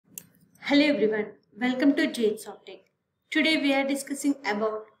Hello everyone, welcome to SOFTECH. Today we are discussing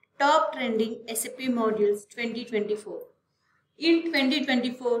about top trending SAP modules 2024. In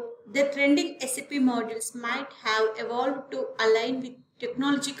 2024, the trending SAP modules might have evolved to align with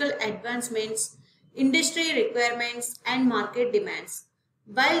technological advancements, industry requirements and market demands.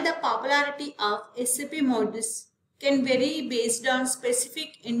 While the popularity of SAP modules can vary based on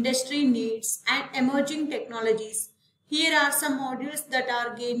specific industry needs and emerging technologies, here are some modules that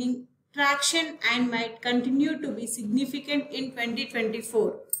are gaining traction and might continue to be significant in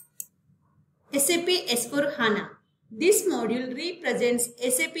 2024. SAP S/4HANA. This module represents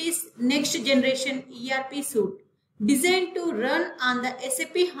SAP's next generation ERP suite, designed to run on the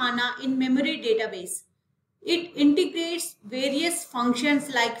SAP HANA in-memory database. It integrates various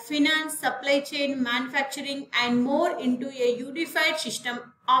functions like finance, supply chain, manufacturing and more into a unified system,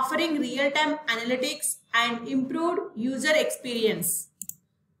 offering real-time analytics and improved user experience.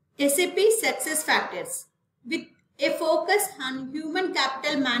 SAP SuccessFactors. With a focus on human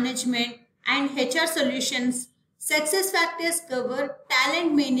capital management and HR solutions, SuccessFactors cover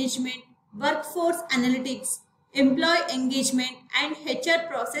talent management, workforce analytics, employee engagement, and HR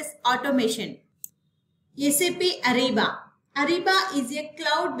process automation. SAP Ariba. Ariba is a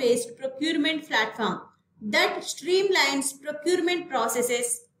cloud-based procurement platform that streamlines procurement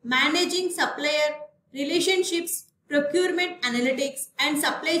processes, managing supplier relationships, procurement analytics, and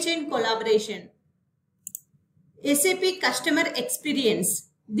supply chain collaboration. SAP Customer Experience.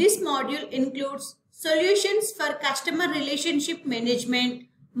 This module includes solutions for customer relationship management,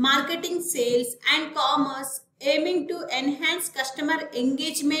 marketing, sales, and commerce, aiming to enhance customer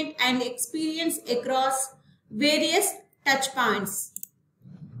engagement and experience across various touchpoints.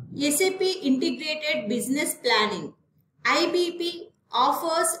 SAP Integrated Business Planning. IBP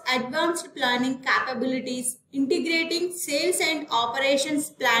offers advanced planning capabilities integrating sales and operations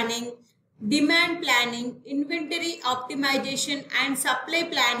planning, demand planning, inventory optimization, and supply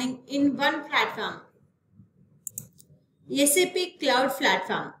planning in one platform. SAP Cloud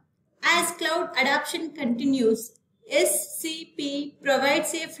Platform. As cloud adoption continues, SCP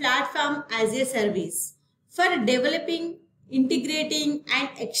provides a platform as a service for developing, integrating, and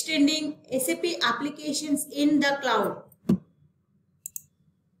extending SAP applications in the cloud.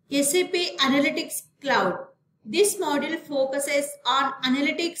 SAP Analytics Cloud. This module focuses on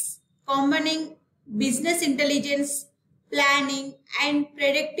analytics, combining business intelligence, planning, and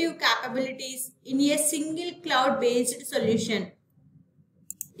predictive capabilities in a single cloud-based solution.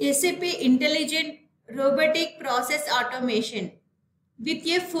 SAP Intelligent Robotic Process Automation. With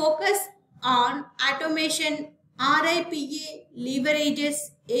a focus on automation, RIPA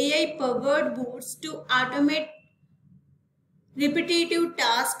leverages AI-powered bots to automate repetitive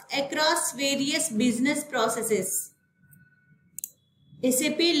tasks across various business processes.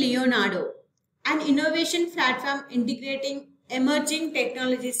 SAP Leonardo, an innovation platform integrating emerging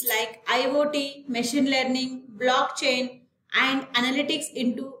technologies like IoT, machine learning, blockchain, and analytics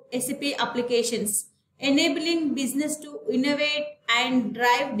into SAP applications, enabling business to innovate and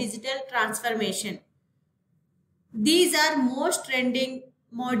drive digital transformation. These are most trending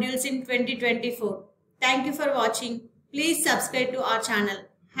modules in 2024. Thank you for watching. Please subscribe to our channel.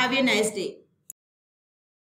 Have a nice day.